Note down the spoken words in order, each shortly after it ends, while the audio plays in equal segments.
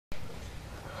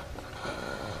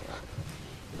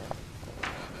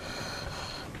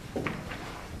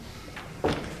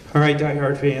All right,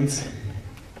 Die-Hard fans.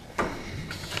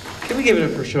 Can we give it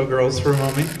up for Showgirls for a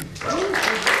moment?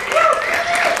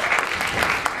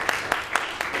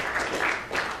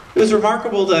 It was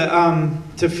remarkable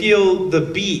to feel the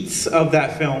beats of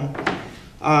that film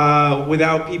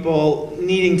without people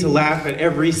needing to laugh at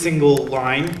every single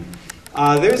line.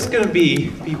 There's going to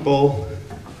be people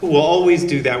who will always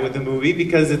do that with the movie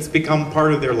because it's become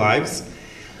part of their lives.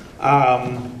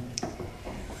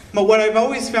 But what I've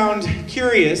always found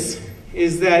curious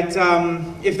is that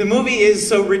if the movie is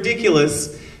so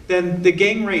ridiculous, then the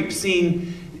gang rape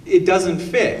scene, it doesn't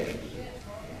fit.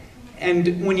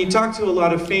 And when you talk to a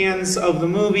lot of fans of the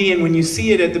movie and when you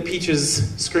see it at the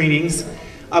Peaches screenings,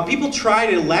 people try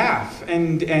to laugh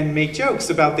and make jokes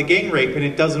about the gang rape, and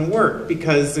it doesn't work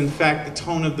because, in fact, the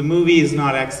tone of the movie is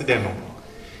not accidental.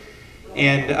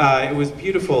 And it was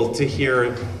beautiful to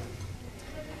hear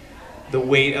the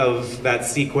weight of that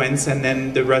sequence and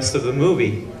then the rest of the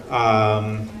movie.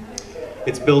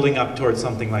 It's building up towards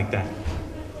something like that.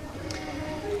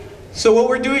 So what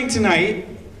we're doing tonight,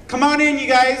 come on in you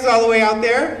guys all the way out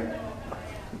there.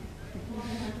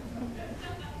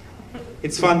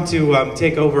 It's fun to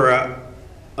take over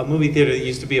a movie theater that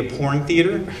used to be a porn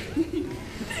theater.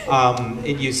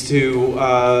 It used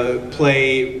to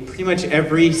play pretty much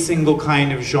every single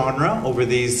kind of genre over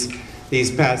these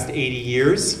past 80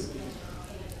 years.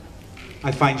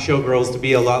 I find Showgirls to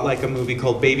be a lot like a movie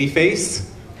called Babyface,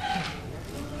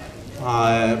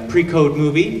 pre-code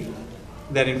movie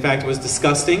that in fact was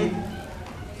disgusting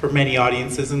for many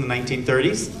audiences in the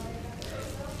 1930s.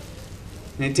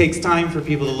 And it takes time for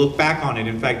people to look back on it.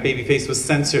 In fact, Babyface was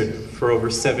censored for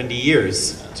over 70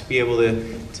 years to be able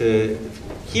to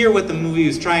hear what the movie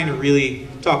was trying to really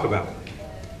talk about.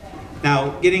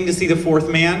 Now, getting to see The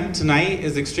Fourth Man tonight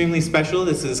is extremely special.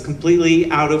 This is completely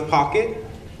out of pocket.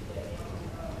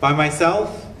 By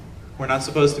myself. We're not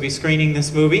supposed to be screening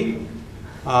this movie.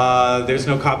 There's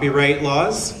no copyright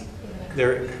laws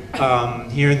here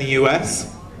in the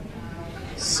US.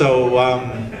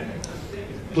 So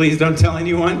please don't tell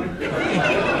anyone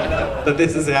that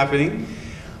this is happening.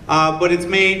 But it's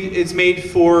made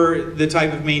for the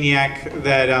type of maniac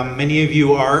that many of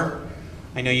you are.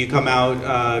 I know you come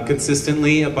out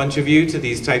consistently, a bunch of you, to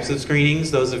these types of screenings.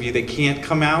 Those of you that can't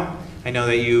come out, I know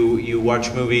that you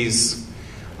watch movies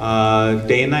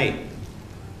day and night.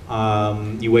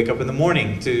 You wake up in the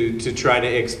morning to try to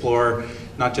explore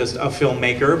not just a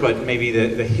filmmaker, but maybe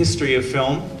the history of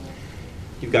film.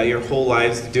 You've got your whole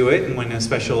lives to do it, and when a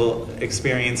special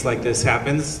experience like this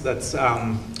happens, that's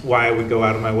why I would go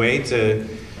out of my way to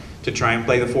try and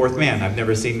play The Fourth Man. I've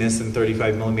never seen this in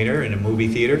 35mm in a movie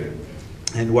theater,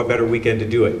 and what better weekend to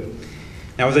do it.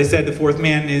 Now, as I said, The Fourth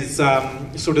Man is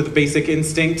sort of the basic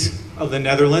instinct of the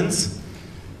Netherlands.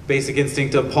 Basic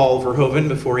instinct of Paul Verhoeven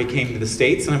before he came to the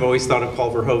States, and I've always thought of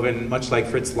Paul Verhoeven much like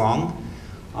Fritz Lang,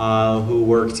 who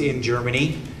worked in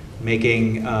Germany,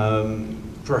 making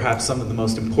perhaps some of the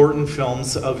most important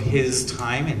films of his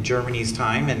time and Germany's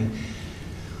time. And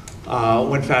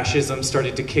when fascism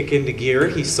started to kick into gear,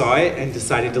 he saw it and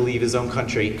decided to leave his own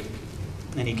country.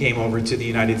 And he came over to the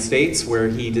United States, where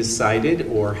he decided,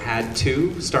 or had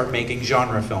to, start making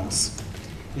genre films.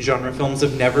 Genre films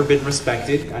have never been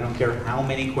respected. I don't care how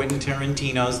many Quentin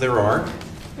Tarantinos there are.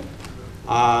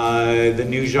 The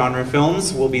new genre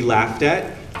films will be laughed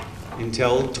at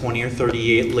until 20 or 30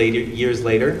 years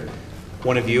later.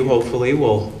 One of you, hopefully,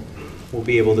 will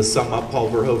be able to sum up Paul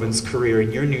Verhoeven's career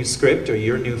in your new script or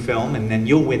your new film, and then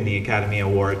you'll win the Academy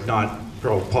Award, not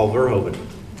Paul Verhoeven.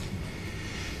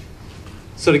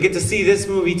 So to get to see this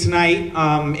movie tonight,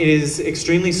 it is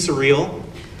extremely surreal.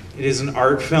 It is an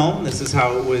art film. This is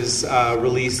how it was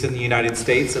released in the United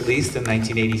States, at least in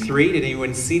 1983. Did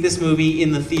anyone see this movie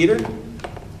in the theater?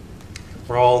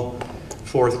 We're all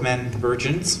Fourth Men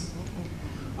virgins.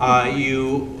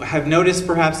 You have noticed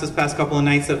perhaps this past couple of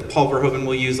nights that Paul Verhoeven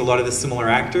will use a lot of the similar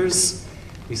actors.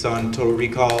 We saw in Total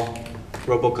Recall,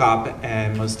 RoboCop,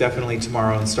 and most definitely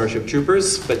tomorrow in Starship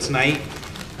Troopers. But tonight,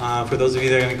 for those of you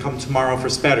that are going to come tomorrow for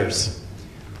Spetters,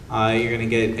 you're going to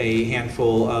get a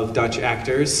handful of Dutch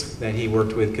actors that he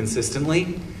worked with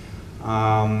consistently.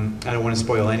 I don't want to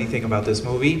spoil anything about this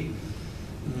movie.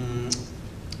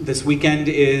 This weekend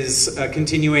is a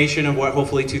continuation of what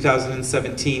hopefully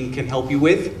 2017 can help you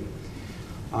with.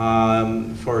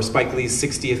 For Spike Lee's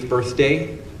 60th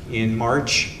birthday in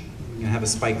March, we're going to have a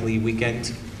Spike Lee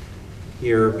weekend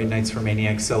here, MiDiNiTES for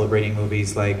MANiACS, celebrating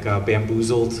movies like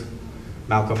Bamboozled,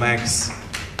 Malcolm X,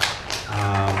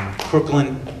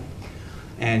 Crooklyn.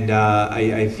 And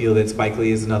I feel that Spike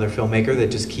Lee is another filmmaker that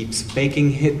just keeps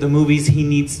making the movies he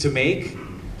needs to make.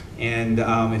 And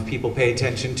if people pay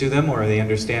attention to them or they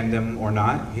understand them or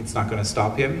not, it's not going to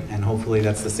stop him. And hopefully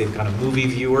that's the same kind of movie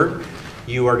viewer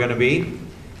you are going to be.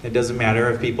 It doesn't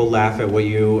matter if people laugh at what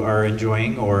you are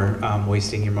enjoying or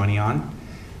wasting your money on,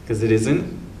 because it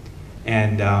isn't.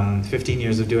 And 15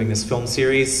 years of doing this film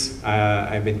series.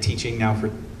 I've been teaching now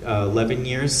for 11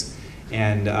 years.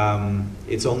 And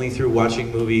it's only through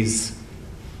watching movies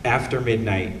after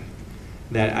midnight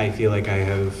that I feel like I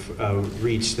have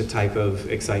reached the type of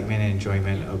excitement and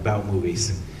enjoyment about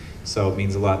movies. So it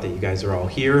means a lot that you guys are all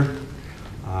here.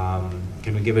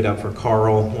 Can we give it up for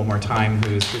Carl one more time,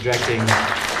 who's projecting?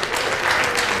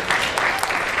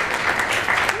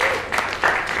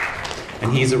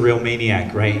 And he's a real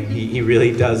maniac, right? He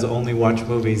really does only watch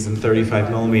movies in 35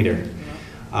 millimeter.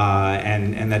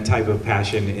 And that type of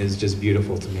passion is just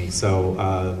beautiful to me. So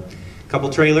a couple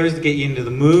trailers to get you into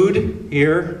the mood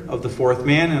here of The Fourth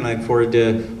Man, and I look forward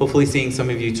to hopefully seeing some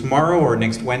of you tomorrow or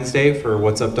next Wednesday for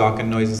What's Up Doc and Noises